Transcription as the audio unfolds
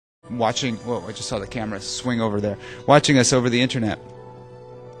watching, whoa, I just saw the camera swing over there, watching us over the internet.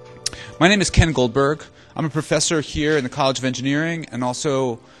 My name is Ken Goldberg. I'm a professor here in the College of Engineering and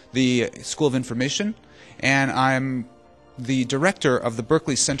also the School of Information, and I'm the director of the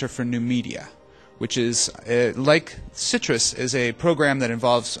Berkeley Center for New Media, which is, like CITRIS, is a program that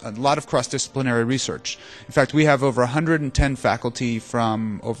involves a lot of cross-disciplinary research. In fact, we have over 110 faculty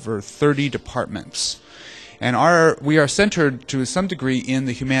from over 30 departments. And we are centered to some degree in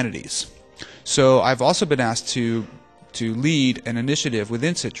the humanities. So I've also been asked to lead an initiative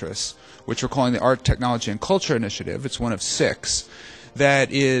within CITRIS, which we're calling the Art, Technology, and Culture Initiative. It's one of 6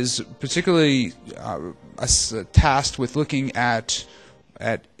 that is particularly tasked with looking at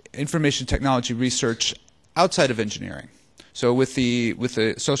information technology research outside of engineering. So with the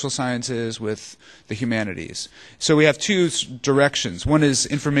social sciences, with the humanities. So we have 2 directions. One is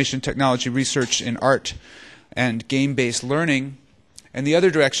information technology research in art and game-based learning, and the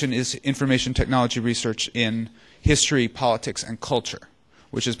other direction is information technology research in history, politics, and culture,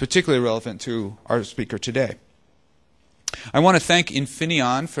 which is particularly relevant to our speaker today. I want to thank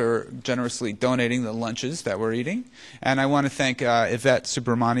Infineon for generously donating the lunches that we're eating, and I want to thank Yvette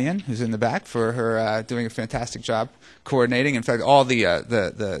Subramanian, who's in the back, for her doing a fantastic job coordinating. In fact, all the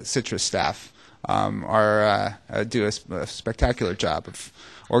CITRIS staff do a spectacular job of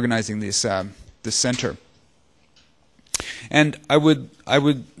organizing this center. And I would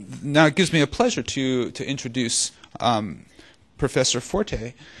now it gives me a pleasure to introduce Professor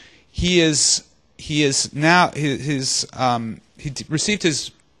Forte. He received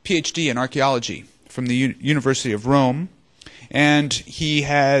his PhD in archaeology from the University of Rome, and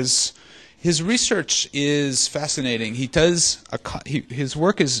his research is fascinating. His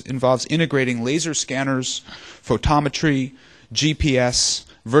work involves integrating laser scanners, photometry, GPS,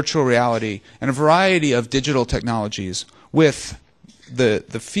 virtual reality, and a variety of digital technologies with the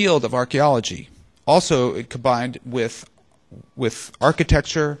field of archaeology. Also combined with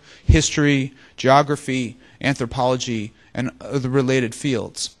architecture, history, geography, anthropology, and the related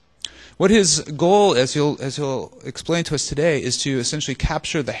fields. What his goal, as he'll explain to us today, is to essentially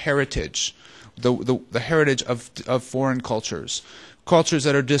capture the heritage, the heritage of foreign cultures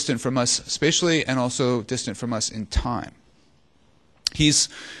that are distant from us spatially and also distant from us in time. He serves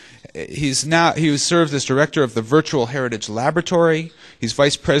as director of the Virtual Heritage Laboratory. He's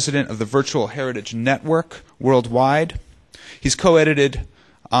vice president of the Virtual Heritage Network worldwide. He's co-edited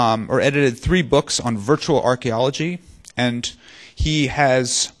or edited 3 books on virtual archaeology, and he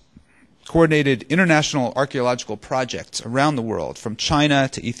has coordinated international archaeological projects around the world, from China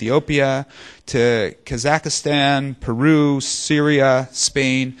to Ethiopia to Kazakhstan, Peru, Syria,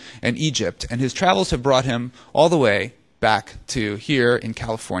 Spain, and Egypt. And his travels have brought him all the way back to here in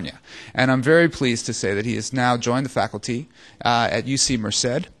California. And I'm very pleased to say that he has now joined the faculty at UC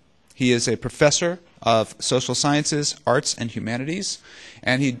Merced. He is a professor of social sciences, arts, and humanities,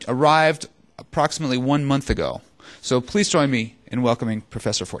 and he arrived approximately 1 month ago. So please join me in welcoming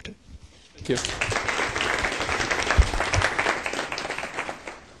Professor Forte. Thank you.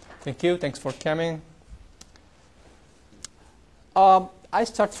 Thank you. Thanks for coming. I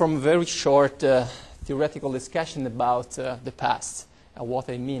start from a very short theoretical discussion about the past, what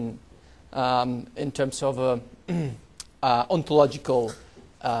I mean in terms of ontological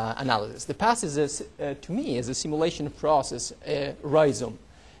analysis. The past is, to me, is a simulation process, a rhizome,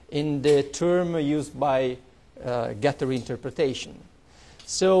 in the term used by Guattari interpretation.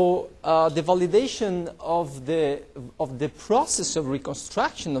 So the validation of the process of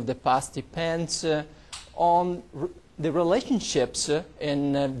reconstruction of the past depends on the relationships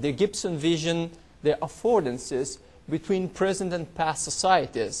in the Gibson vision, the affordances between present and past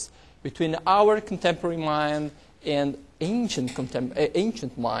societies, between our contemporary mind and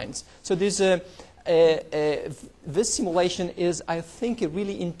ancient minds. So there's this simulation is, I think, a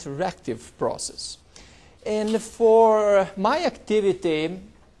really interactive process. And for my activity,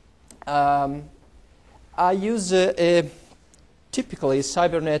 I use typically a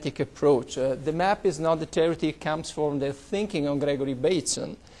cybernetic approach. The map is not the theory, it comes from the thinking of Gregory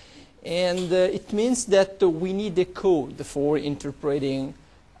Bateson. And it means that we need a code for interpreting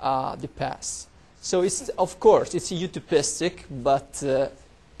the past. So it's, of course, it's utopistic, but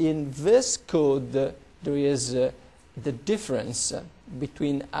in this code, there is the difference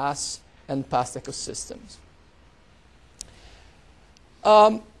between us and past ecosystems.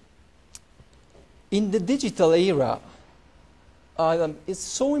 In the digital era, it's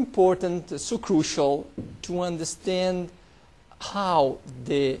so important, so crucial to understand how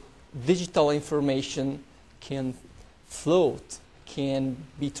the digital information can float, can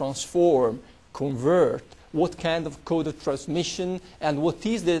be transformed, convert, what kind of code of transmission, and what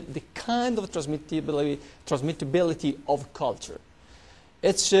is the kind of transmittability of culture.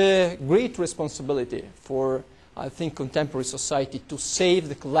 It's a great responsibility for, I think, contemporary society to save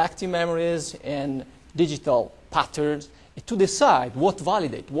the collective memories and digital patterns, to decide what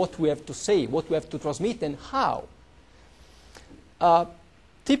validate, what we have to say, what we have to transmit, and how.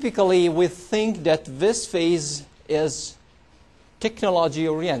 Typically, we think that this phase is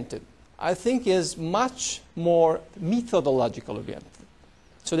technology-oriented. I think is much more methodological-oriented.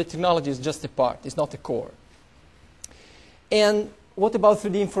 So the technology is just a part, it's not the core. And what about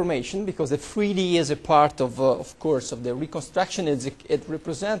 3D information? Because the 3D is a part of course, of the reconstruction. It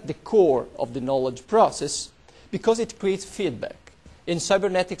represents the core of the knowledge process because it creates feedback. In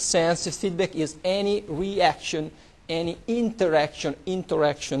cybernetic sense, feedback is any reaction, any interaction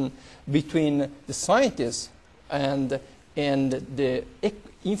between the scientists and the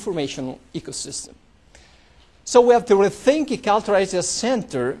information ecosystem. So we have to rethink a culture as a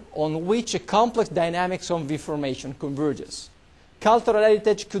center on which a complex dynamics of information converges. Cultural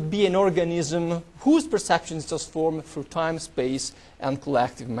heritage could be an organism whose perception is transformed through time, space, and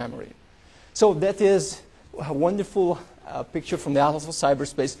collective memory. So that is a wonderful picture from the Atlas of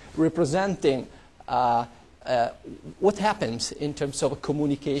Cyberspace representing what happens in terms of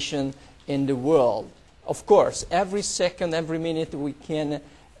communication in the world. Of course, every second, every minute, we can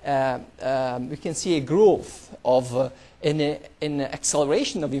see a growth of an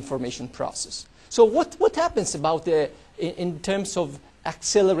acceleration of information process. So what happens about in terms of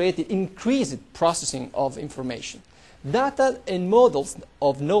accelerated, increased processing of information? Data and models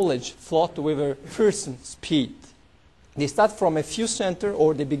of knowledge float with a person speed. They start from a few center,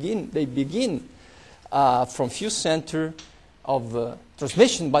 or they begin from few center of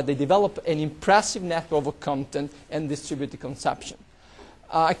transmission, but they develop an impressive network of content and distributed consumption.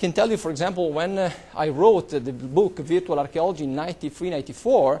 I can tell you, for example, when I wrote the book Virtual Archaeology in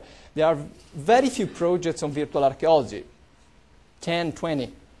 93-94, there are very few projects on virtual archaeology, 10,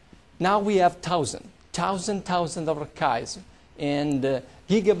 20. Now we have thousands of archives and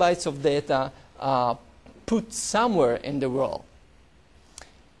gigabytes of data put somewhere in the world.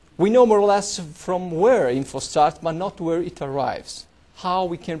 We know more or less from where info starts, but not where it arrives. How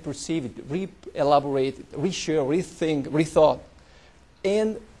we can perceive it, re-elaborate it, reshare, rethink, rethought.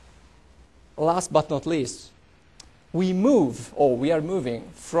 And last but not least, we are moving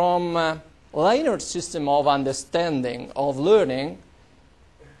from a linear system of understanding, of learning,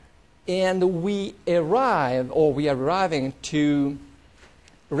 and we are arriving to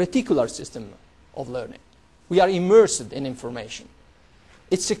reticular system of learning. We are immersed in information.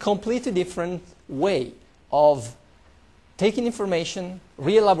 It's a completely different way of taking information,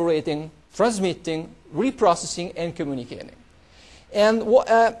 re-elaborating, transmitting, reprocessing, and communicating. And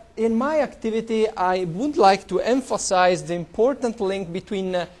in my activity, I would like to emphasize the important link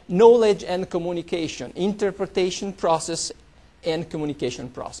between knowledge and communication, interpretation process and communication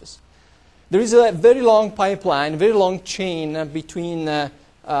process. There is a very long pipeline, very long chain between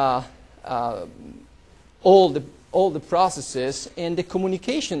all the processes, and the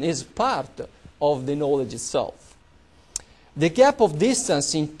communication is part of the knowledge itself. The gap of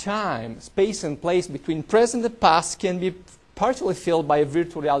distance in time, space, and place between present and past can be partially filled by a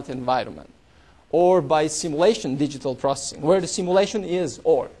virtual reality environment or by simulation digital processing, where the simulation is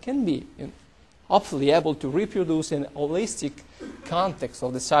or can be hopefully able to reproduce an holistic context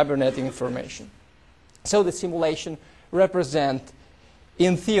of the cybernetic information. So the simulation represents,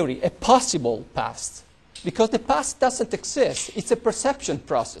 in theory, a possible past, because the past doesn't exist. It's a perception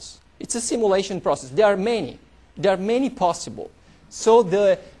process. It's a simulation process. There are many possible. So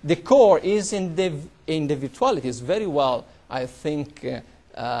the core is in the virtuality. Is very well, I think,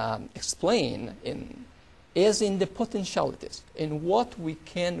 explained is in the potentialities, in what we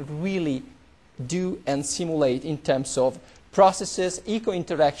can really do and simulate in terms of processes,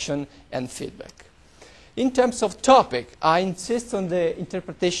 eco-interaction, and feedback. In terms of topic, I insist on the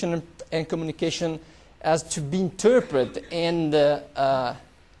interpretation and communication as to be interpreted and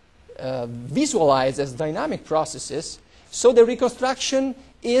visualized as dynamic processes. So the reconstruction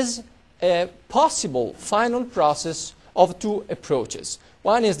is a possible final process of two approaches.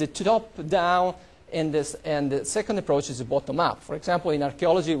 One is the top-down, and the second approach is the bottom-up. For example, in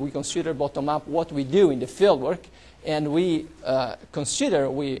archaeology, we consider bottom-up what we do in the fieldwork, and we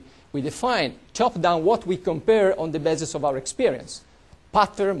define top-down what we compare on the basis of our experience.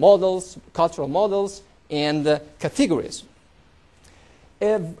 Pattern, models, cultural models, and categories.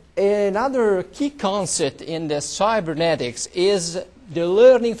 Another key concept in the cybernetics is the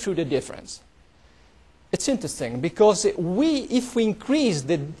learning through the difference. it's interesting because if we increase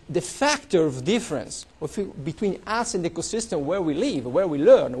the factor of difference between us and the ecosystem where we live, where we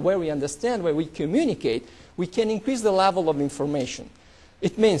learn, where we understand, where we communicate, we can increase the level of information.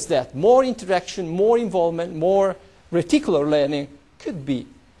 It means that more interaction, more involvement, more reticular learning could be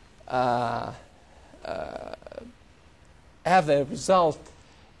have a result,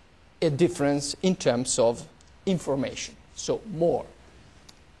 a difference in terms of information. So more.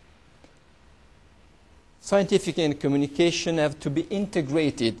 Scientific and communication have to be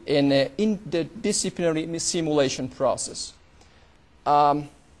integrated in an interdisciplinary simulation process.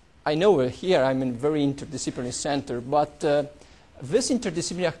 I know here I'm in a very interdisciplinary center, but this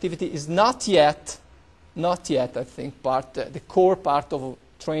interdisciplinary activity is not yet, I think, the core part of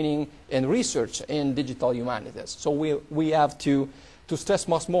training and research in digital humanities. So we have to stress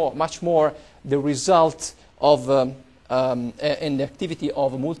much more the result of and the activity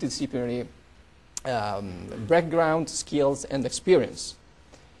of multidisciplinary background, skills, and experience.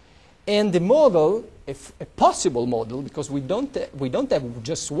 And the model, if a possible model, because we don't have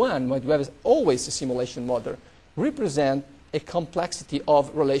just one, but we have always a simulation model, represent a complexity of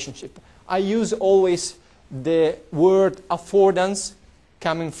relationship. I use always the word affordance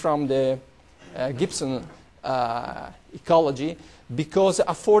coming from the Gibson ecology, because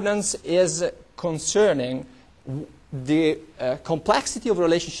affordance is concerning the complexity of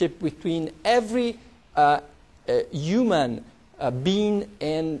relationship between every human being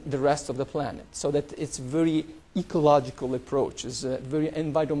and the rest of the planet. So that it's a very ecological approach. It's a very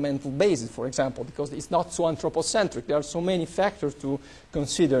environmental basis, for example, because it's not so anthropocentric. There are so many factors to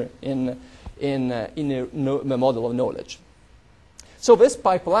consider in a model of knowledge. So this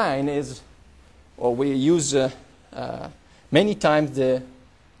pipeline is, or we use many times the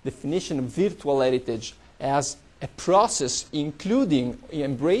definition of virtual heritage as a process including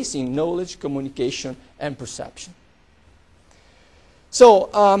embracing knowledge, communication, and perception. So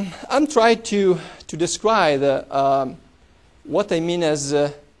I'm trying to describe what I mean as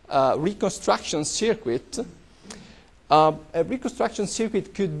a reconstruction circuit. A reconstruction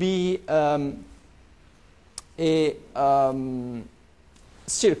circuit could be a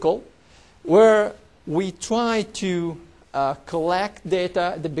circle where we try to collect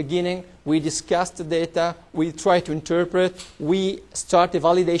data at the beginning, we discuss the data, we try to interpret, we start a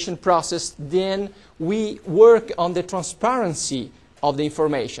validation process, then we work on the transparency of the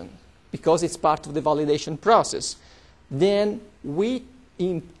information because it's part of the validation process. Then we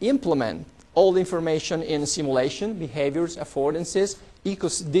implement all the information in simulation, behaviors, affordances,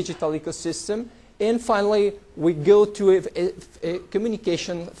 digital ecosystem, and finally we go to a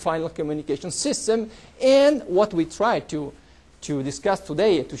final communication system. And what we try to discuss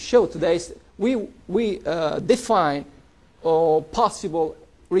today, to show today, is we define possible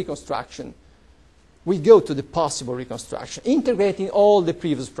reconstruction. We go to the possible reconstruction, integrating all the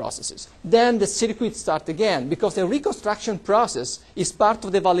previous processes. Then the circuit starts again, because the reconstruction process is part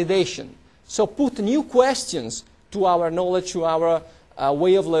of the validation. So put new questions to our knowledge, to our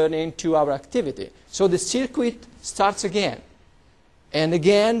way of learning, to our activity. So the circuit starts again. And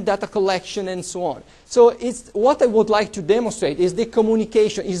again, data collection and so on. So what I would like to demonstrate is the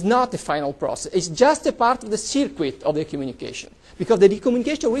communication is not the final process. It's just a part of the circuit of the communication. Because the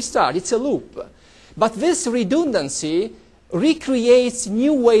communication restarts, it's a loop. But this redundancy recreates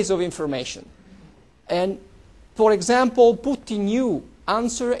new ways of information. And, for example, putting new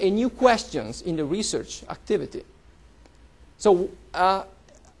answers and new questions in the research activity. So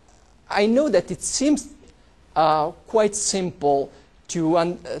I know that it seems quite simple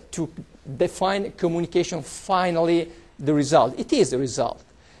to define communication finally the result. It is the result.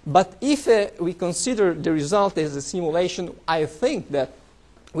 But if we consider the result as a simulation, I think that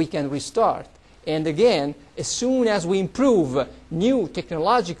we can restart. And again, as soon as we improve new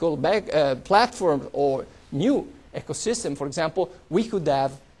technological platforms or new ecosystem, for example, we could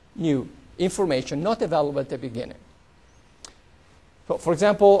have new information not available at the beginning. So, for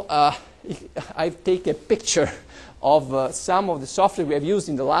example, I take a picture of some of the software we have used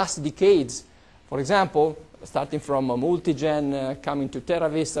in the last decades. For example, starting from Multigen, coming to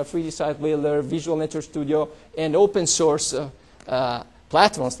TerraVista, 3D Site Builder, Visual Nature Studio, and open source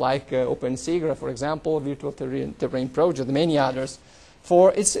platforms like OpenSigra, for example, Virtual Terrain Project, many others.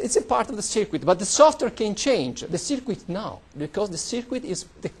 It's a part of the circuit, but the software can change. The circuit now, because the circuit is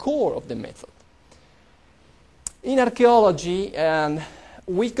the core of the method. In archaeology,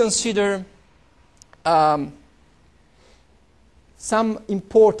 we consider some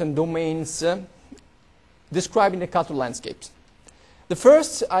important domains describing the cultural landscapes. The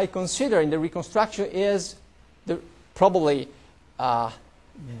first I consider in the reconstruction is probably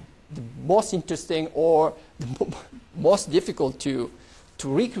the most interesting or the most difficult to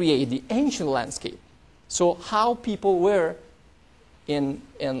recreate the ancient landscape. So how people were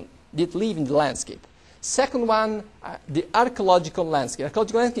did live in the landscape. Second one, the archaeological landscape.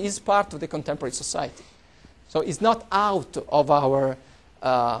 Archaeological landscape is part of the contemporary society. So it's not out of our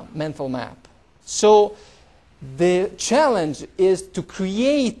mental map. So the challenge is to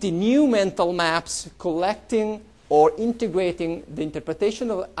create new mental maps collecting or integrating the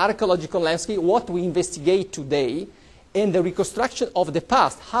interpretation of archaeological landscape, what we investigate today, and the reconstruction of the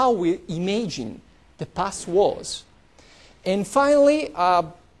past, how we imagine the past was. And finally,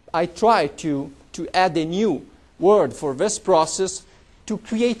 I try to add a new word for this process to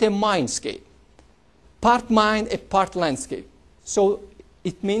create a mindscape. Part mind and part landscape. So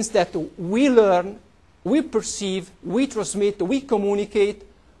it means that we learn, we perceive, we transmit, we communicate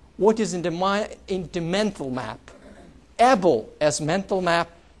what is in the mind, in the mental map, able as mental map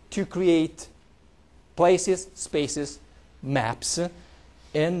to create places, spaces, maps,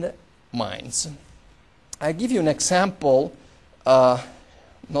 and minds. I give you an example,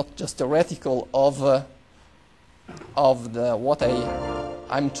 not just theoretical, of what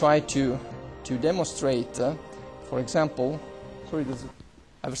I'm trying to demonstrate. For example, sorry,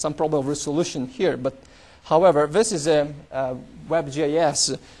 I have some problem of resolution here, but however, this is a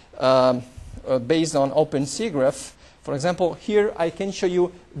WebGIS based on OpenSeaGraph. For example, here I can show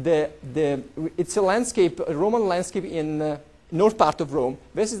you it's a landscape, a Roman landscape in north part of Rome.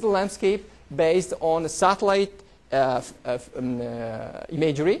 This is the landscape based on satellite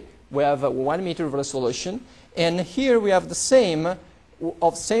imagery. We have 1 meter of resolution, and here we have the same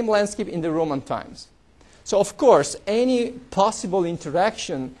landscape in the Roman times. So of course, any possible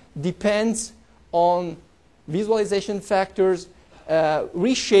interaction depends on visualization factors,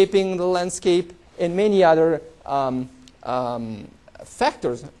 reshaping the landscape, and many other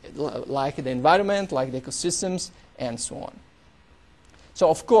factors like the environment, like the ecosystems, and so on. So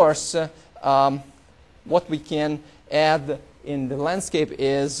of course, what we can add in the landscape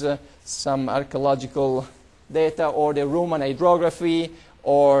is some archaeological data or the Roman hydrography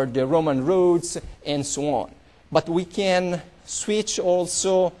or the Roman roads and so on. But we can switch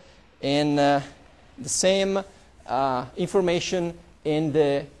also in the same information in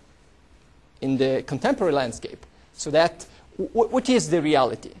the contemporary landscape. So that what is the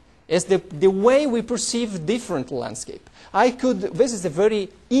reality? Is the way we perceive different landscape. This is a very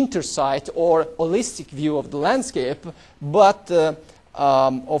intersite or holistic view of the landscape, but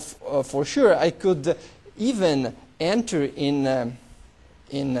for sure I could even enter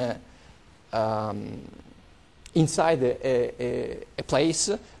inside a place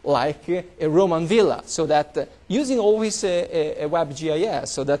like a Roman villa, so that using always a WebGIS,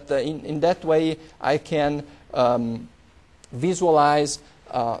 so that in that way I can visualize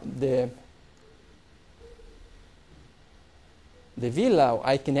the villa.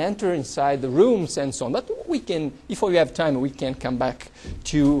 I can enter inside the rooms and so on. But we can, if we have time, we can come back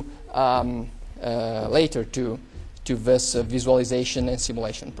to later to this visualization and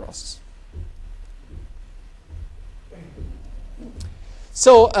simulation process.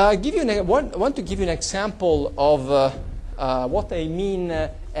 So I want to give you an example of what I mean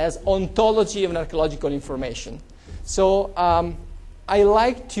as ontology of an archaeological information. So I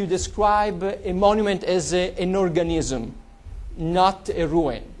like to describe a monument as an organism, not a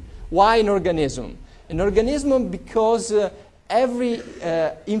ruin. Why an organism? An organism because every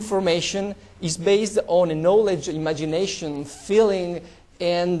information is based on a knowledge, imagination, feeling,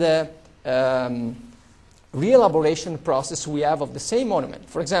 and re-elaboration process we have of the same monument.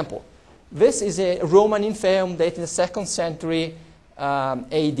 For example, this is a Roman infeum dated in the 2nd century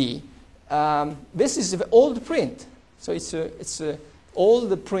AD. This is an old print. So it's an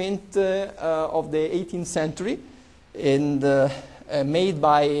old print of the 18th century, and made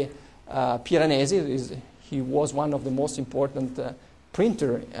by Piranesi. He was one of the most important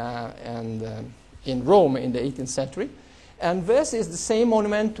printer in Rome in the 18th century. And this is the same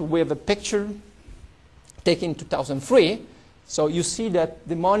monument with a picture taken in 2003. So you see that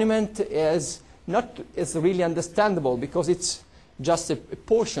the monument is really understandable because it's just a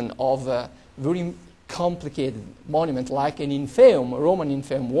portion of a very complicated monument like an infeum, a Roman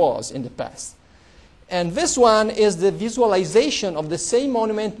infeum was in the past. And this one is the visualization of the same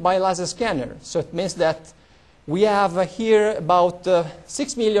monument by laser scanner. So it means that we have here about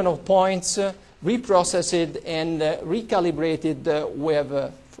 6 million of points reprocessed and recalibrated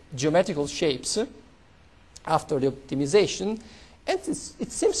with geometrical shapes after the optimization. And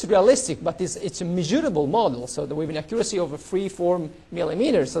it seems realistic, but it's a measurable model, so that with an accuracy of 3-4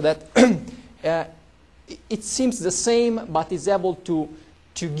 millimeters, so that it seems the same, but is able to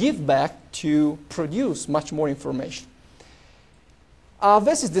to give back to produce much more information.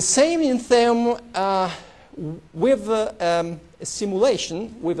 This is the same in theme with a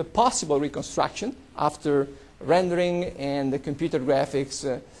simulation with a possible reconstruction after rendering and the computer graphics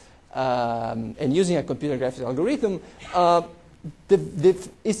and using a computer graphics algorithm.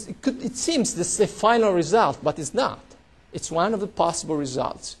 It seems this is the final result, but it's not. It's one of the possible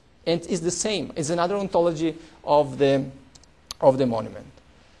results, and it's the same. It's another ontology of the monument.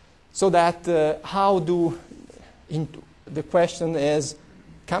 So that the question is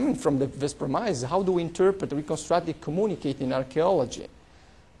coming from this premise: how do we interpret, reconstruct, and communicate in archaeology?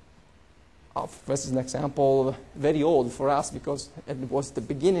 This is an example very old for us because it was the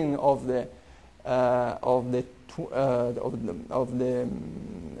beginning of the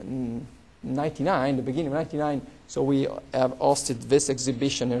 99, the beginning of 99. So we have hosted this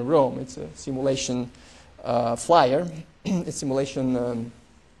exhibition in Rome. It's a simulation flyer, a simulation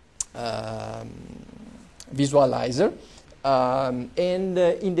visualizer. And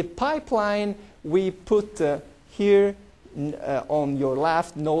in the pipeline, we put here on your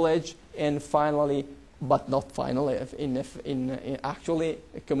left knowledge, and finally, but not finally, in actually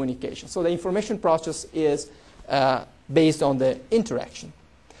communication. So the information process is based on the interaction.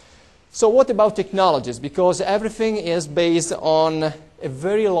 So what about technologies? Because everything is based on a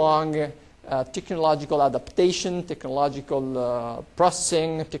very long technological adaptation, technological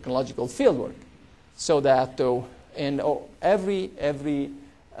processing, technological fieldwork. So that every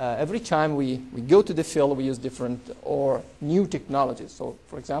time we go to the field, we use different or new technologies. So,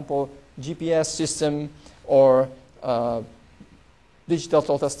 for example, GPS system or digital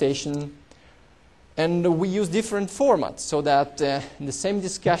total station. And we use different formats so that the same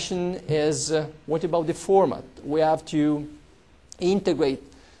discussion is what about the format? We have to integrate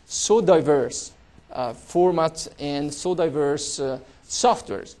so diverse formats and so diverse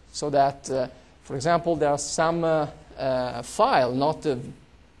softwares so that, for example, there are some file not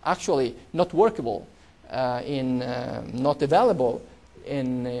actually not workable, not available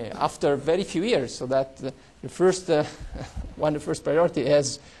after very few years. So that the first one of the first priority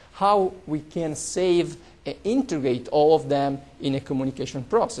is how we can save and integrate all of them in a communication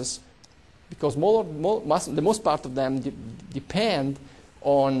process, because the most part of them depend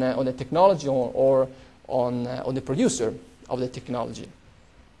on the technology or on the producer of the technology.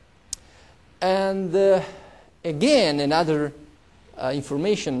 And again, another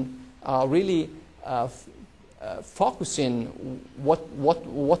information really focusing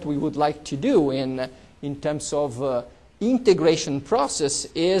what we would like to do in terms of integration process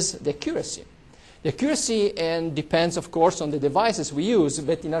is the accuracy. The accuracy depends, of course, on the devices we use,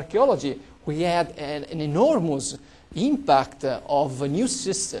 but in archaeology we had an enormous impact of a new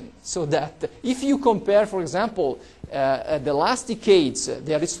system. So that if you compare, for example, the last decades,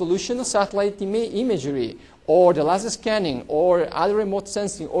 the resolution of satellite imagery, or the laser scanning, or other remote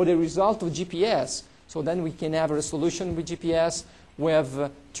sensing, or the result of GPS, so then we can have a resolution with GPS with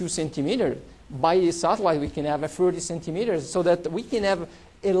 2 centimeters. By satellite, we can have 30 centimeters, so that we can have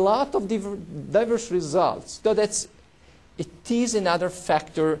a lot of diverse results. So it is another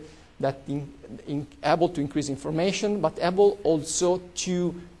factor that able to increase information, but able also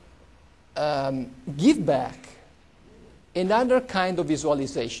to give back another kind of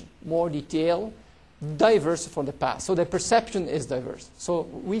visualization, more detail, diverse from the past. So the perception is diverse. So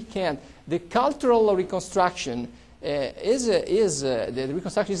the cultural reconstruction the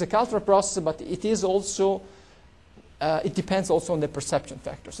reconstruction is a cultural process, but it is also, it depends also on the perception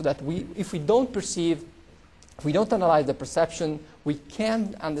factor. So that if we don't perceive, if we don't analyze the perception, we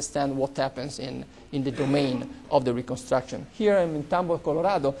can't understand what happens in the domain of the reconstruction. Here in Tambo,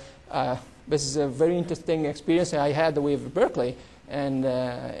 Colorado, this is a very interesting experience I had with Berkeley and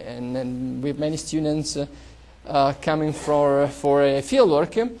with many students coming for a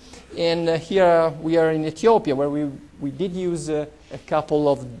fieldwork. And here we are in Ethiopia, where we did use a couple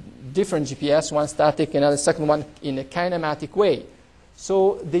of different GPS, one static and the second one in a kinematic way.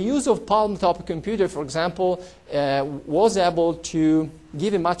 So the use of palm-top computer, for example, was able to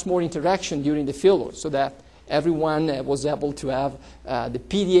give a much more interaction during the fieldwork, so that everyone was able to have the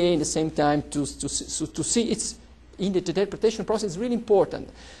PDA at the same time to see it's in the interpretation process is really important,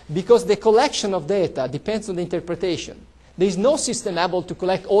 because the collection of data depends on the interpretation. There is no system able to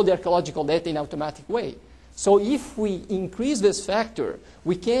collect all the archaeological data in an automatic way. So if we increase this factor,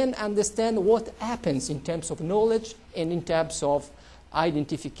 we can understand what happens in terms of knowledge and in terms of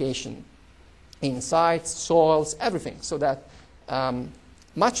identification in sites, soils, everything, so that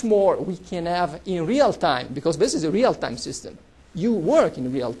much more we can have in real time, because this is a real-time system. You work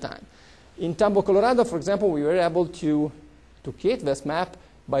in real time. In Tambo, Colorado, for example, we were able to to create this map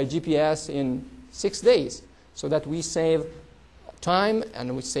by GPS in 6 days, so that we save time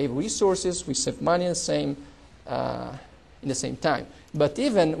and we save resources, we save money in the same time. But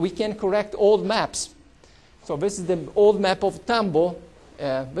even we can correct old maps. So this is the old map of Tambo.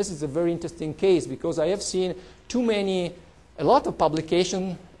 This is a very interesting case because I have seen a lot of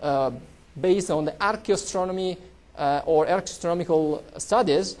publication based on the archaeoastronomy or archaeoastronomical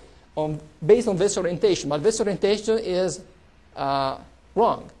studies based on this orientation. But this orientation is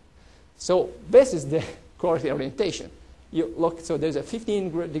wrong. So this is the correct orientation. You look, so there's a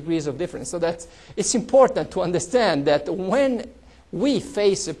 15 degrees of difference. So that it's important to understand that when we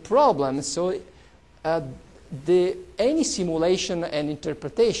face a problem, so any simulation and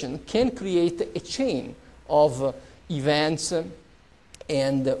interpretation can create a chain of events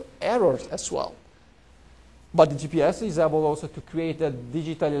and errors as well. But the GPS is able also to create a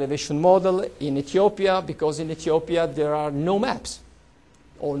digital elevation model in Ethiopia, because in Ethiopia there are no maps,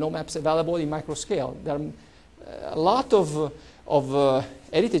 or no maps available in microscale. There are a lot of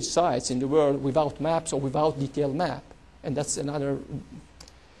heritage sites in the world without maps or without detailed map. And that's another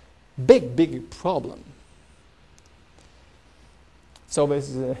big problem. So this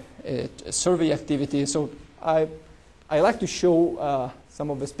is a survey activity. So I like to show some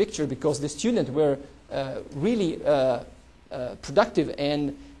of this picture because the students were really productive,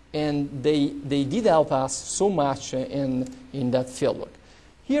 and they did help us so much in that fieldwork.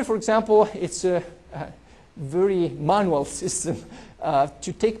 Here, for example, it's a very manual system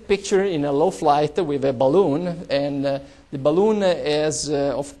to take picture in a low flight with a balloon, and the balloon is,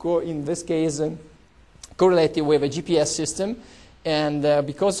 of course, in this case, correlated with a GPS system, and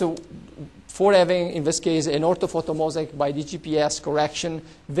because for having, in this case, an orthophoto mosaic by the GPS correction,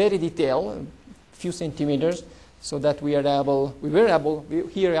 very detailed, a few centimeters, so that we were able,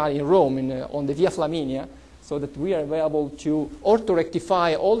 here are in Rome, on the Via Flaminia, so that we are able to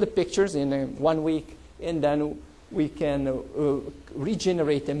ortho-rectify all the pictures in 1 week, and then we can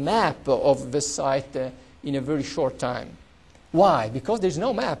regenerate a map of the site in a very short time. Why? Because there's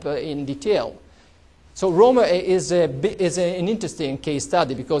no map in detail. So Rome is an interesting case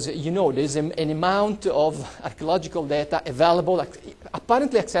study because, you know, there's an amount of archaeological data available,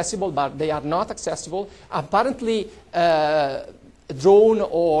 apparently accessible, but they are not accessible, apparently drawn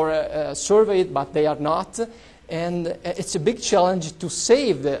or surveyed, but they are not. And it's a big challenge to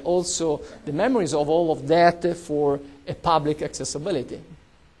save also the memories of all of that for a public accessibility.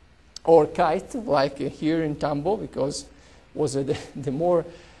 Or kite, like here in Tambo, because was the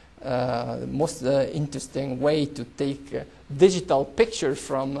most interesting way to take digital picture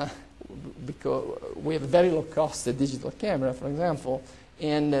from, because we have very low cost digital camera, for example,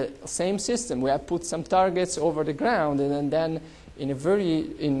 and same system. We have put some targets over the ground, and then in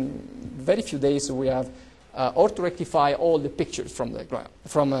very few days we have ortho-rectify all the pictures from the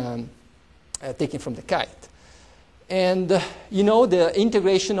ground, taken from the kite. And you know, the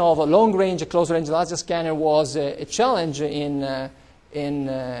integration of a long-range, close-range laser scanner was a challenge in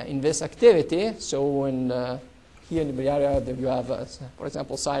this activity. So here in the area, you have, for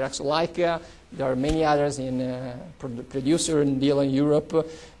example, Cyrax Leica. There are many others in producer and deal in Europe.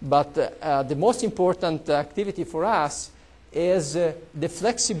 But the most important activity for us is the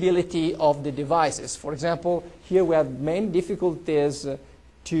flexibility of the devices. For example, here we have many difficulties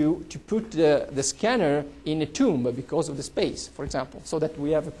to put the scanner in a tomb because of the space, for example, so that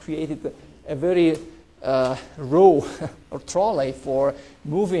we have created a very row or trolley for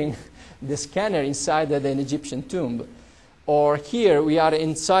moving the scanner inside an Egyptian tomb. Or here we are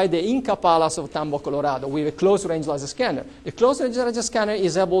inside the Inca Palace of Tambo, Colorado, with a close-range laser scanner. The close-range laser scanner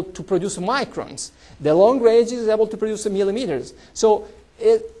is able to produce microns. The long-range is able to produce millimeters. So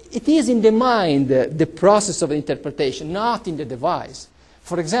it is in the mind, the process of interpretation, not in the device.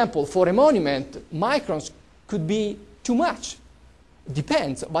 For example, for a monument, microns could be too much.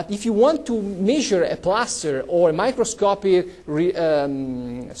 Depends. But if you want to measure a plaster or a microscopic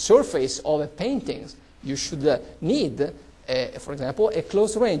surface of a painting, you should need, for example, a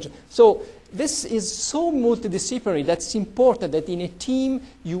close range. So this is so multidisciplinary that it's important that in a team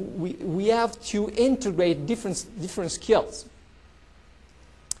we have to integrate different skills.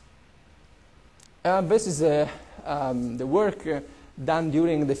 This is the work done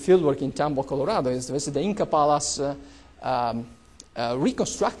during the fieldwork in Tambo, Colorado. This is the Inca Palace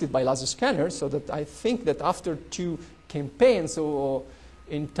reconstructed by laser scanners, so that I think that after 2 campaigns, so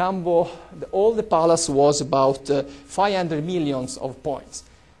in Tambo, all the palace was about 500 million of points.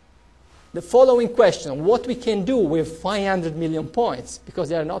 the following question: what we can do with 500 million points, because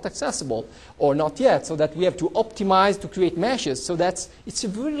they are not accessible or not yet, so that we have to optimize to create meshes. So it's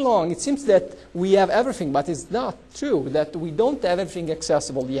very long. It seems that we have everything, but it's not true, that we don't have everything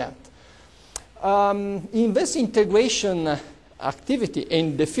accessible yet. In this integration activity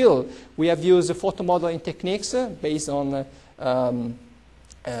in the field, we have used photo modeling techniques based on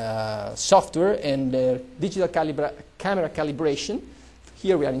software and digital camera calibration.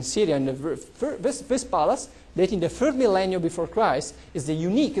 Here we are in Syria, and this palace, dating the 3rd millennium before Christ, is the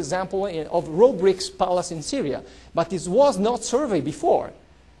unique example of raw bricks palace in Syria. But it was not surveyed before.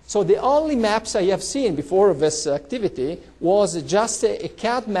 So the only maps I have seen before this activity was just a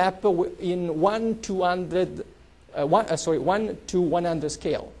CAD map in 1 to 100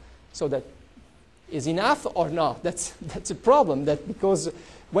 scale. So that is enough or not? That's a problem, that because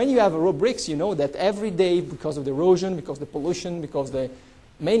when you have raw bricks, you know that every day, because of the erosion, because of the pollution, because of the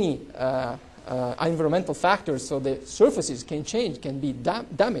many environmental factors, so the surfaces can change, can be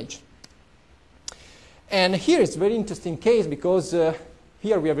damaged. And here it's a very interesting case, because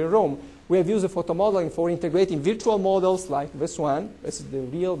here we have in Rome, we have used photo modeling for integrating virtual models like this one. This is the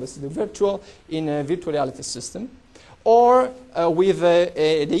real, this is the virtual, in a virtual reality system. Or with the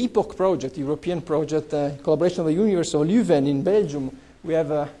EPOCH project, European project, collaboration with the University of Leuven in Belgium, we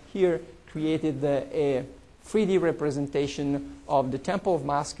have here created a 3D representation of the Temple of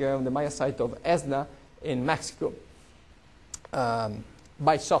Masca on the Maya site of Esna in Mexico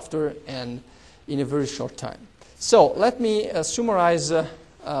by software and in a very short time. So let me summarize a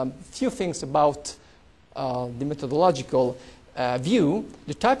few things about the methodological view.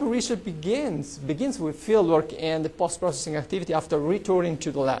 The type of research begins with fieldwork and the post-processing activity after returning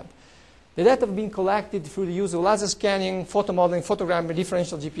to the lab. The data have been collected through the use of laser scanning, photo modeling, photogrammetry,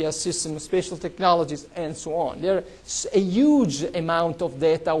 differential GPS systems, spatial technologies, and so on. There's a huge amount of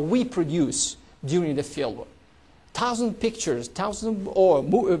data we produce during the fieldwork. 1,000 pictures, 1,000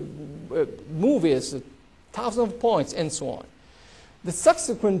 movies, 1,000 points, and so on. The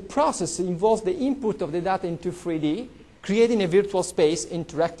subsequent process involves the input of the data into 3D, creating a virtual space,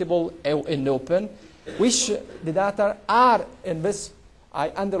 interactable and open, which the data are, and this I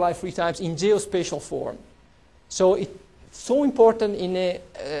underline 3 times, in geospatial form. So it's so important in a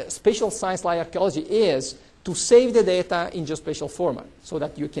spatial science like archaeology is to save the data in geospatial format, so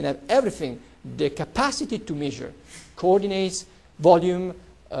that you can have everything, the capacity to measure, coordinates, volume,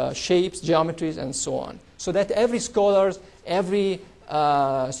 shapes, geometries, and so on. So that every scholar, every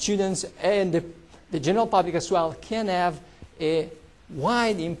students, and the general public as well can have a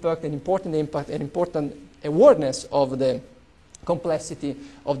wide impact, an important awareness of the complexity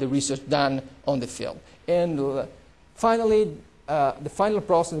of the research done on the field. And finally, the final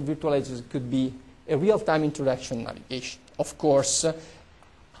process of virtual edges could be a real-time interaction navigation. Of course,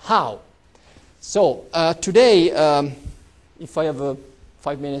 how? So today, if I have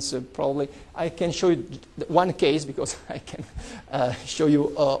 5 minutes probably, I can show you one case, because I can show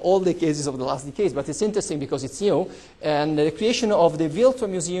you all the cases of the last decades, but it's interesting because it's new. And the creation of the virtual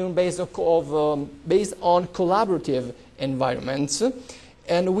museum based on collaborative environments.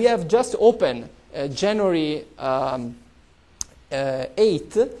 And we have just opened January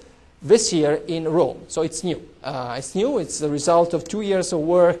 8th this year in Rome. So it's new. It's the result of 2 years of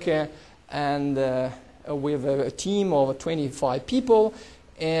work and with a team of 25 people,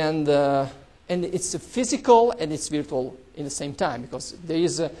 and it's physical and it's virtual in the same time, because there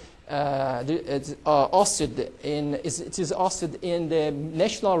is it is hosted in the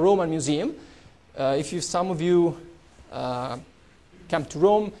National Roman Museum. If some of you come to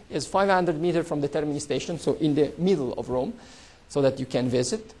Rome, it's 500 meters from the Termini station, so in the middle of Rome, so that you can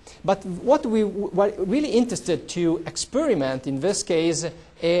visit. But what we were really interested to experiment in this case,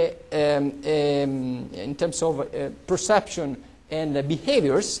 in terms of perception and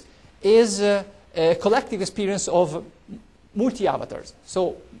behaviors, is a collective experience of multi-avatars.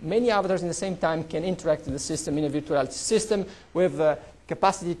 So many avatars in the same time can interact with the system in a virtual reality system with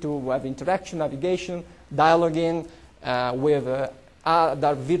capacity to have interaction, navigation, dialoguing with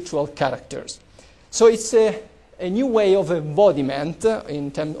other virtual characters. So it's a new way of embodiment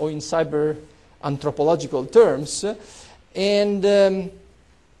in cyber anthropological terms, and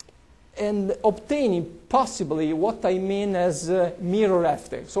obtaining possibly what I mean as mirror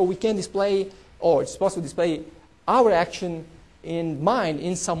after. So we can display, or it's possible to display our action in mind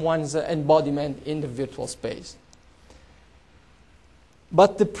in someone's embodiment in the virtual space.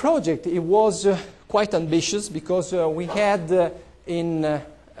 But the project, it was quite ambitious, because we had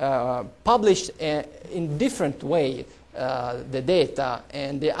published in different way the data,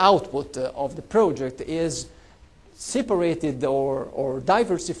 and the output of the project is separated or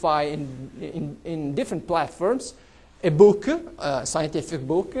diversify in different platforms. A book, a scientific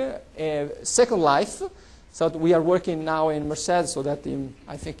book, Second Life. So we are working now in Merced, so that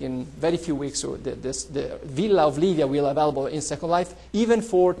I think in very few weeks, so the Villa of Livia will be available in Second Life, even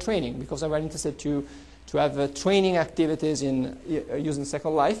for training, because I'm very interested to have training activities in using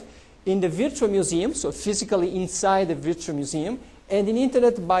Second Life. In the virtual museum, so physically inside the virtual museum, and in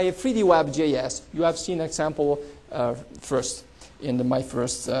internet by 3D Web JS. You have seen an example first in my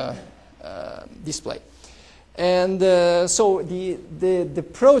first display. And so the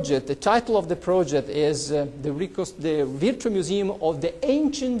project, the title of the project is the Virtual Museum of the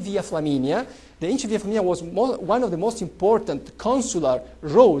Ancient Via Flaminia. The ancient Via Flaminia was one of the most important consular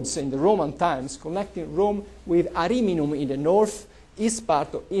roads in the Roman times, connecting Rome with Ariminum in the northeast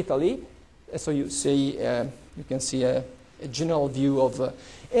part of Italy. So you see, you can see a general view of.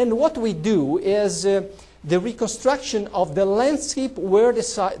 And what we do is the reconstruction of the landscape where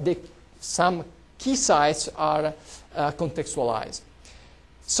some key sites are contextualized.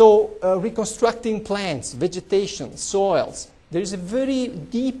 So reconstructing plants, vegetation, soils. There is a very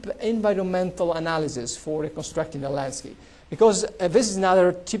deep environmental analysis for reconstructing the landscape. Because this is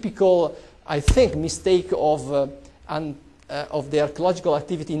another typical, I think, mistake of the archaeological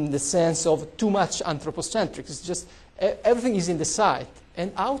activity in the sense of too much anthropocentric. It's just everything is in the site.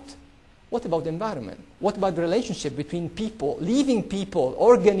 And out, what about the environment? What about the relationship between people, living people,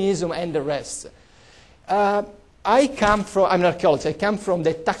 organism, and the rest? I'm an archaeologist. I come from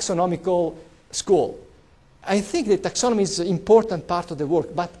the taxonomical school. I think the taxonomy is an important part of the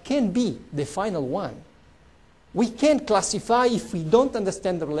work, but can be the final one. We can't classify if we don't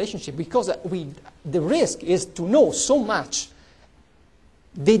understand the relationship, because the risk is to know so much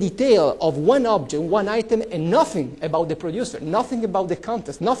the detail of one object, one item, and nothing about the producer, nothing about the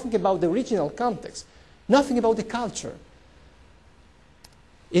context, nothing about the original context, nothing about the culture.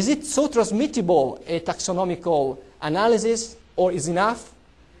 Is it so transmittable, a taxonomical analysis, or is enough?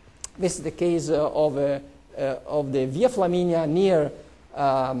 This is the case of the Via Flaminia near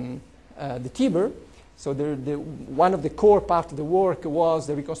the Tiber. So one of the core parts of the work was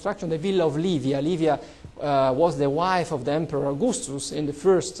the reconstruction of the Villa of Livia. Livia was the wife of the Emperor Augustus in the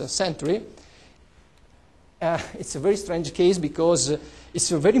 1st century. It's a very strange case because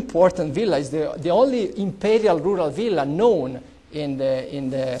it's a very important villa. It's the only imperial rural villa known in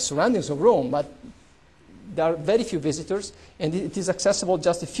the surroundings of Rome, but there are very few visitors, and it is accessible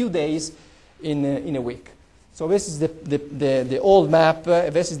just a few days in a week. So this is the old map.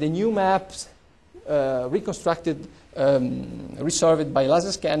 This is the new maps, reconstructed, resolved by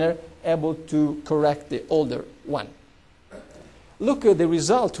laser scanner, able to correct the older one. Look, the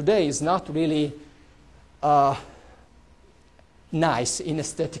result today is not really nice in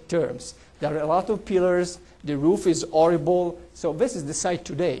aesthetic terms. There are a lot of pillars. The roof is horrible. So this is the site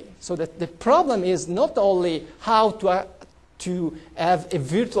today. So that the problem is not only how to have a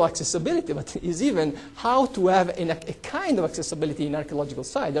virtual accessibility, but is even how to have a kind of accessibility in archaeological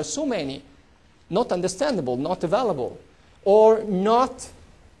site. There are so many, not understandable, not available, or not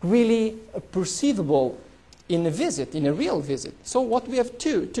really perceivable in a visit, in a real visit. So what we have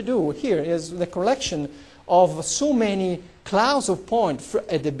to do here is the collection of so many clouds of points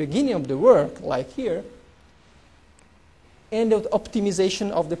at the beginning of the work, like here, and the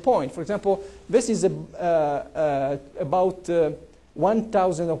optimization of the point. For example, this is about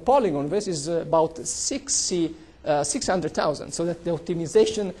 1,000 of polygon. This is about 600,000. So that the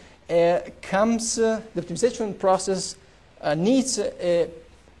optimization the optimization process needs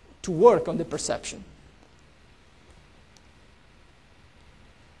to work on the perception.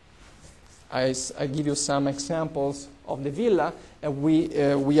 I give you some examples of the villa.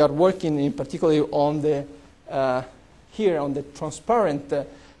 We are working in particularly on the here on the transparent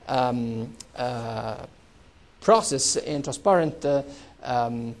process and transparent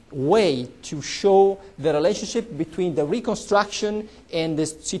way to show the relationship between the reconstruction and the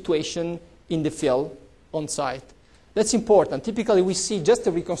situation in the field on site. That's important. Typically, we see just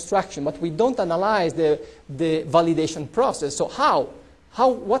the reconstruction, but we don't analyze the validation process. So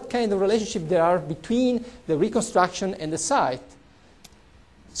what kind of relationship there are between the reconstruction and the site?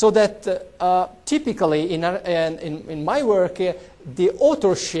 So that typically in my work, the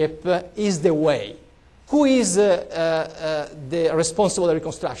authorship is the way. Who is the responsible for the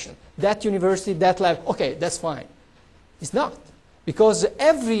reconstruction? That university, that lab, okay, that's fine. It's not. Because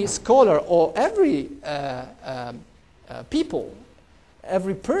every scholar or every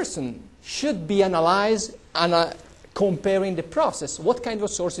every person should be analyzed and comparing the process. What kind of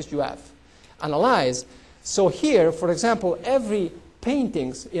sources you have? Analyze. So here, for example, every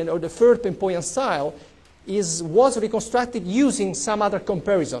paintings or the third Pempoian style was reconstructed using some other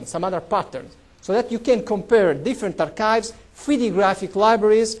comparison, some other patterns, so that you can compare different archives, 3D graphic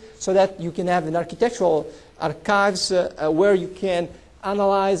libraries, so that you can have an architectural archives where you can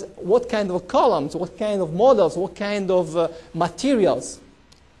analyze what kind of columns, what kind of models, what kind of materials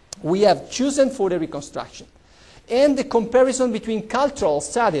we have chosen for the reconstruction. And the comparison between cultural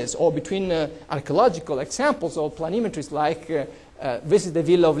studies or between archaeological examples or planimetries like this is the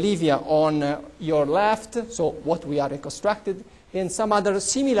Villa of Livia on your left, so what we are reconstructed, and some other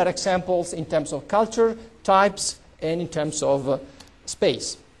similar examples in terms of culture, types, and in terms of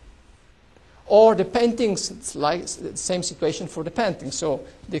space. Or the paintings, it's like the same situation for the paintings. So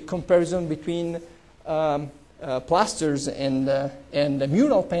the comparison between plasters and the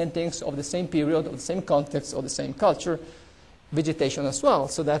mural paintings of the same period, of the same context, of the same culture, vegetation as well.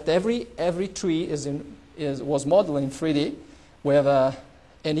 So that every tree was modeled in 3D with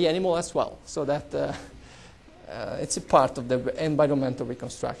any animal as well. So that it's a part of the environmental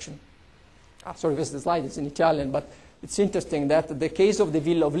reconstruction. Sorry, this slide is in Italian, but it's interesting that the case of the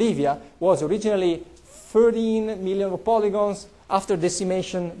Villa of Livia was originally 13 million polygons. After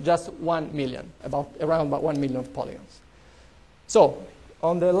decimation, just 1 million, around 1 million polygons. So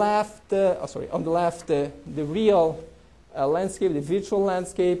on the left, the real landscape, the virtual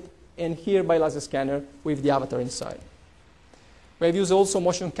landscape, and here by laser scanner with the avatar inside. We have used also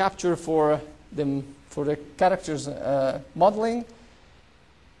motion capture for the characters modeling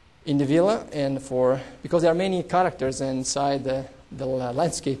in the villa, and because there are many characters inside the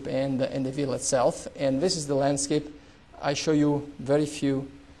landscape and the villa itself. And this is the landscape. I show you very few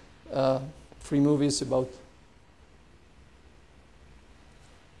free movies about.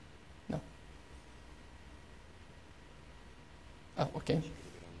 No. Ah, ok.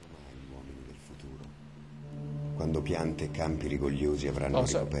 Quando piante e campi rigogliosi avranno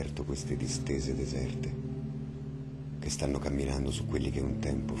ricoperto queste distese deserte, che stanno camminando su quelli che un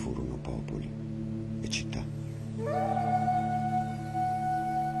tempo furono popoli e città.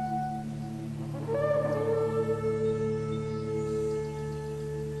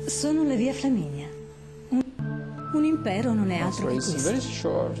 Sono la via Flaminia. Un impero non è altro che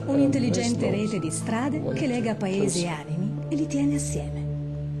questo. Un'intelligente rete di strade che lega paesi e animi e li tiene assieme.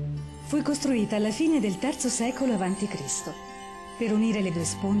 Fu costruita alla fine del III secolo a.C. per unire le due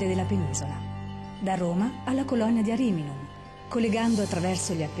sponde della penisola, da Roma alla colonia di Ariminum, collegando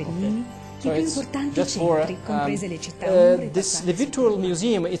attraverso gli Appennini i più importanti centri, comprese le città. The virtual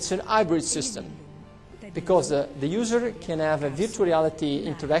museum, it's an hybrid system, because the user can have a virtual reality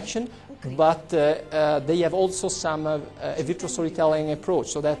interaction, but they have also some a virtual storytelling approach,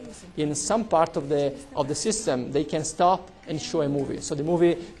 so that in some part of the system they can stop and show a movie. So the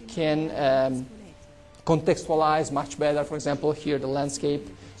movie can contextualize much better, for example, here the landscape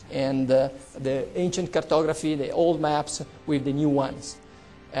and the ancient cartography, the old maps with the new ones.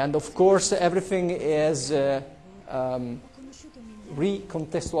 And of course everything is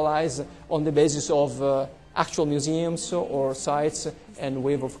recontextualized on the basis of actual museums or sites, and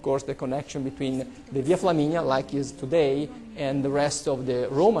with, of course, the connection between the Via Flaminia, like is today, and the rest of the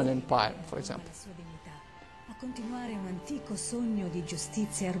Roman Empire, for example.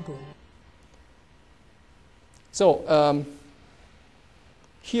 So,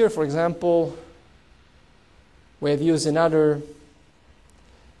 here, for example, we have used another.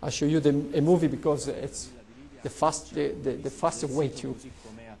 I'll show you a movie because it's the fastest way to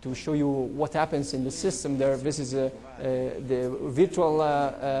show you what happens in the system there. This is the virtual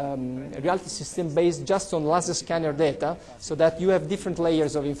reality system based just on laser scanner data, so that you have different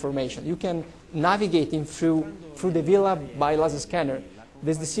layers of information. You can navigate through the villa by laser scanner.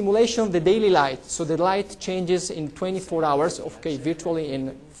 There's the simulation of the daily light, so the light changes in 24 hours, okay, virtually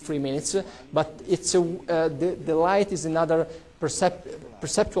in 3 minutes, but it's the light is another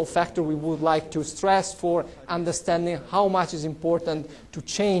perceptual factor we would like to stress for understanding how much is important to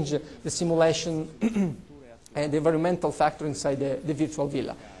change the simulation and the environmental factor inside the virtual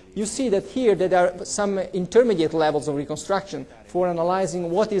villa. You see that here that there are some intermediate levels of reconstruction for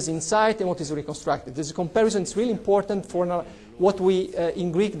analyzing what is inside and what is reconstructed. This comparison is really important for what we,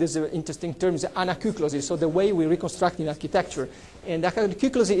 in Greek, there's an interesting term, is anakyklosis, so the way we reconstruct in architecture. And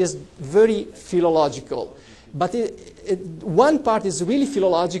anakyklosis is very philological. But one part is really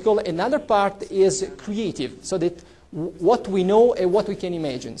philological, another part is creative, so that what we know and what we can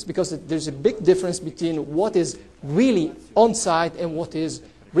imagine. Because there's a big difference between what is really on-site and what is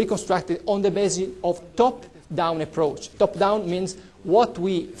reconstructed on the basis of top-down approach. Top-down means what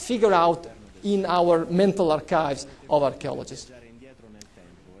we figure out in our mental archives of archaeologists.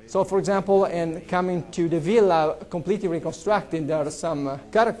 So, for example, in coming to the villa, completely reconstructed, there are some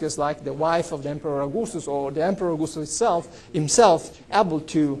characters like the wife of the Emperor Augustus or the Emperor Augustus himself able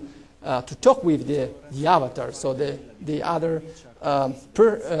to talk with the avatar, so the other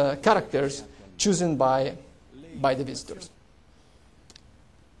characters chosen by the visitors.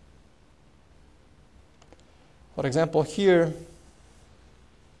 For example, here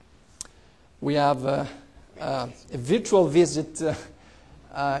we have a virtual visit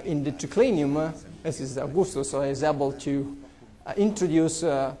in the triclinium. This is Augustus, so he's able to introduce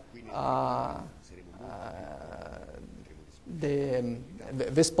this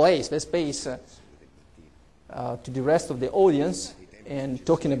space to the rest of the audience, and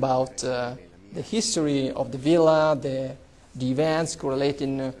talking about the history of the villa, the events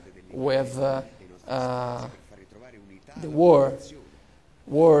correlating with the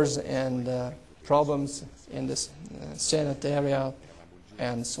wars and problems in the Senate area,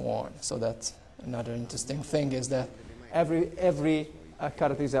 and so on. So that's another interesting thing, is that every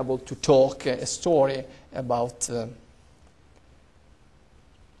character is able to talk a story about.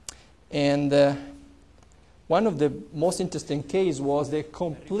 And one of the most interesting cases was the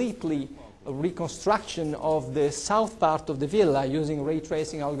completely reconstruction of the south part of the villa using ray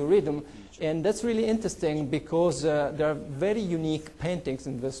tracing algorithm. And that's really interesting because there are very unique paintings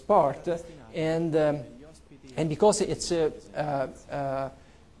in this part, and because it's the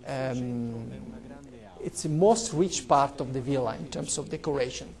most rich part of the villa in terms of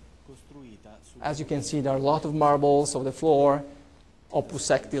decoration. As you can see, there are a lot of marbles on the floor, opus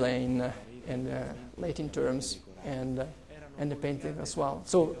sectile in Latin terms, and the painting as well.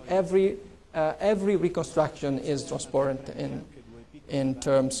 So every reconstruction is transparent in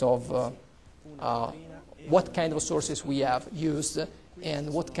terms of what kind of sources we have used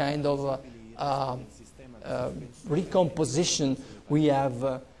and what kind of recomposition we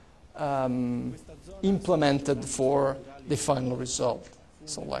have implemented for the final result.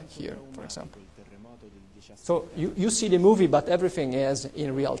 So like here, for example. So you see the movie, but everything is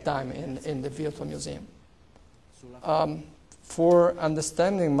in real time in the virtual museum. For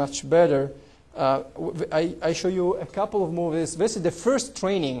understanding much better, I show you a couple of movies. This is the first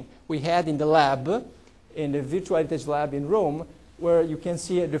training we had in the lab, in the Virtual Heritage Lab in Rome, where you can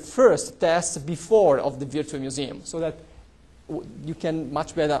see the first test before of the virtual museum, so that you can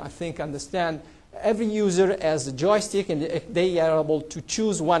much better, I think, understand. Every user has a joystick, and they are able to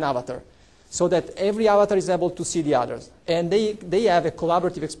choose one avatar, so that every avatar is able to see the others. And they have a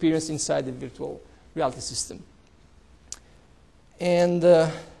collaborative experience inside the virtual reality system. And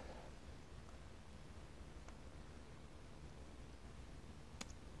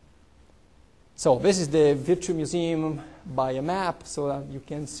so this is the virtual museum by a map, so that you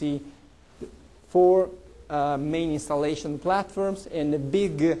can see 4 main installation platforms and a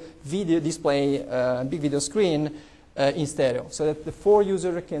big video display, big video screen in stereo, so that the 4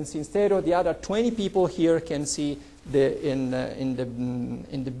 users can see in stereo. The other 20 people here can see in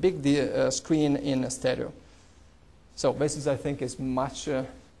the big screen in stereo. So this is, I think, is much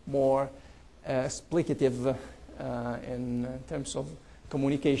more explicative in terms of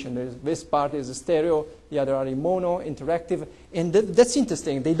communication. This part is stereo, the other are in mono, interactive, and that's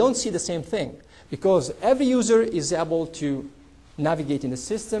interesting. They don't see the same thing, because every user is able to navigate in the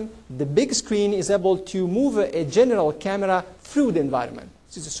system. The big screen is able to move a general camera through the environment.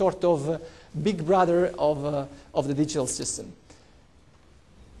 It's a sort of big brother of the digital system.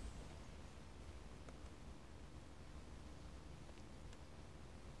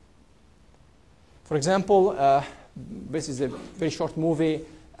 For example, this is a very short movie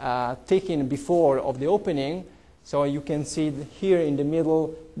taken before of the opening. So you can see here in the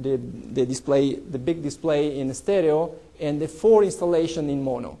middle the display, the big display in stereo, and the 4 installation in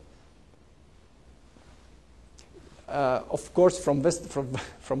mono. Of course, from this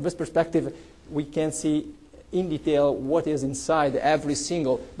perspective, we can see in detail what is inside every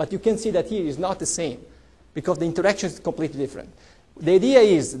single. But you can see that here is not the same, because the interaction is completely different. The idea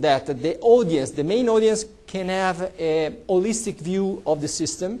is that the audience, the main audience, can have a holistic view of the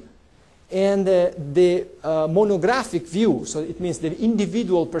system, and the monographic view, so it means the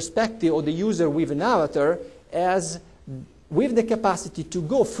individual perspective of the user with an avatar, with the capacity to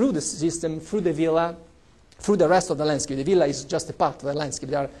go through the system, through the villa, through the rest of the landscape. The villa is just a part of the landscape.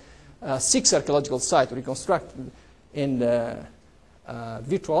 There are 6 archaeological sites reconstructed and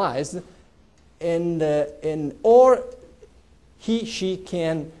virtualized, or she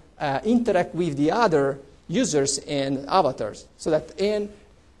can interact with the other users and avatars. So that, and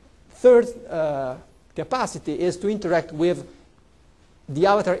third capacity is to interact with the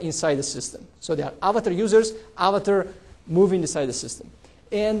avatar inside the system. So there are avatar users, avatar moving inside the system.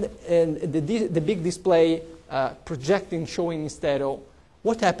 and the big display projecting, showing instead of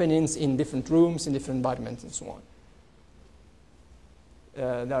what happens in different rooms, in different environments, and so on.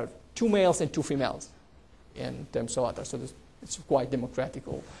 There are 2 males and 2 females in terms of avatar, so it's a quite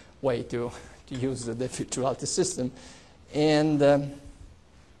democratical way to use the virtual reality system. And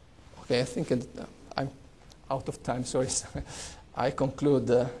okay, I think I'm out of time, sorry. I conclude.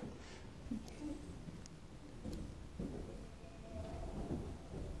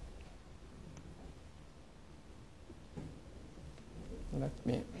 Let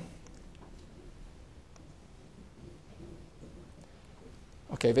me.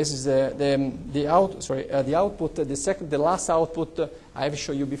 Okay, this is the output. The last output I have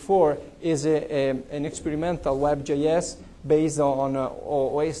shown you before is an experimental WebJS based on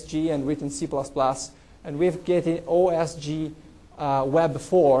OSG and written C++, and we've getting OSG Web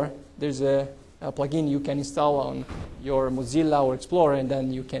 4. There's a plugin you can install on your Mozilla or Explorer, and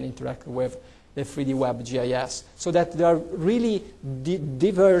then you can interact with the 3D Web GIS, so that there are really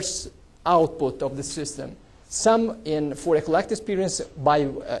diverse output of the system. Some for a collect experience by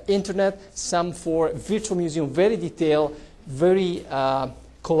internet, some for virtual museum, very detailed, very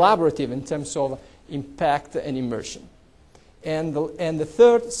collaborative in terms of impact and immersion. And the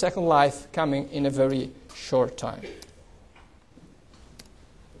third, Second Life, coming in a very short time.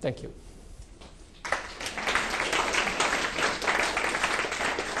 Thank you.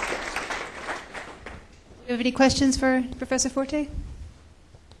 Do you have any questions for Professor Forte?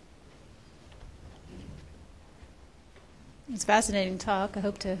 It's a fascinating talk. I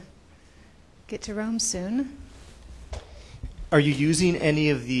hope to get to Rome soon. Are you using any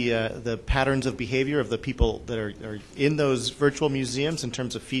of the patterns of behavior of the people that are in those virtual museums in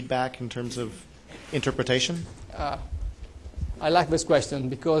terms of feedback, in terms of interpretation? I like this question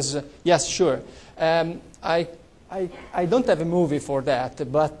because, yes, sure. I don't have a movie for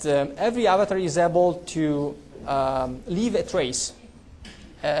that, but every avatar is able to leave a trace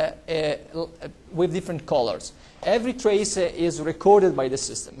with different colors. Every trace is recorded by the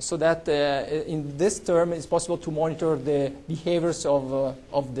system, so that in this term it's possible to monitor the behaviors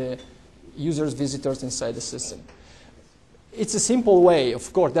of the users, visitors inside the system. It's a simple way.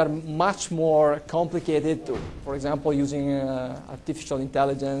 Of course, they're much more complicated, for example, using artificial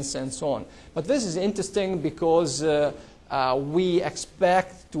intelligence and so on. But this is interesting because we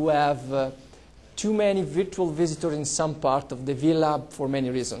expect to have too many virtual visitors in some part of the villa for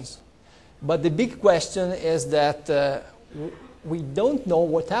many reasons. But the big question is that we don't know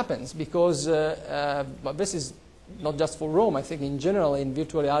what happens because but this is not just for Rome. I think in general in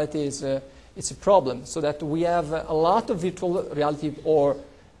virtual reality it's a problem. So that we have a lot of virtual reality or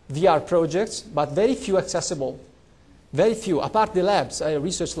VR projects, but very few accessible. Very few, apart the labs,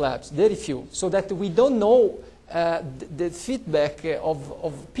 research labs, very few. So that we don't know the feedback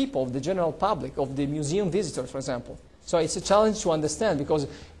of people, the general public, of the museum visitors, for example. So it's a challenge to understand because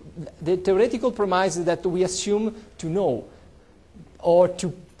the theoretical premise is that we assume to know or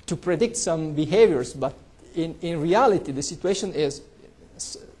to predict some behaviors, but in reality the situation is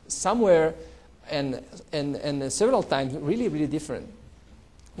somewhere and several times really, really different.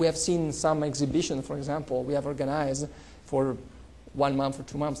 We have seen some exhibition, for example, we have organized for 1 month or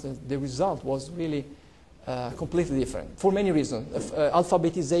 2 months. The result was really completely different for many reasons.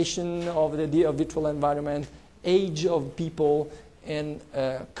 Alphabetization of the virtual environment, age of people, and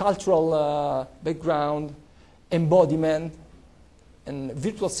cultural background, embodiment, and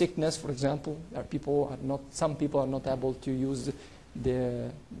virtual sickness, for example. Some people are not able to use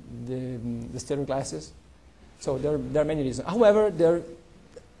the stereo glasses. So there are many reasons. However,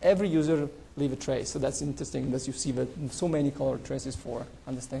 every user leave a trace. So that's interesting that you see that so many color traces for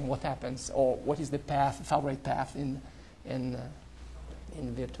understanding what happens or what is the path, favorite path in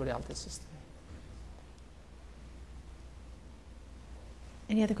virtual reality system.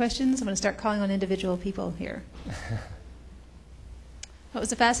 Any other questions? I'm going to start calling on individual people here. That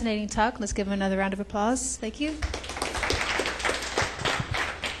was a fascinating talk. Let's give him another round of applause. Thank you.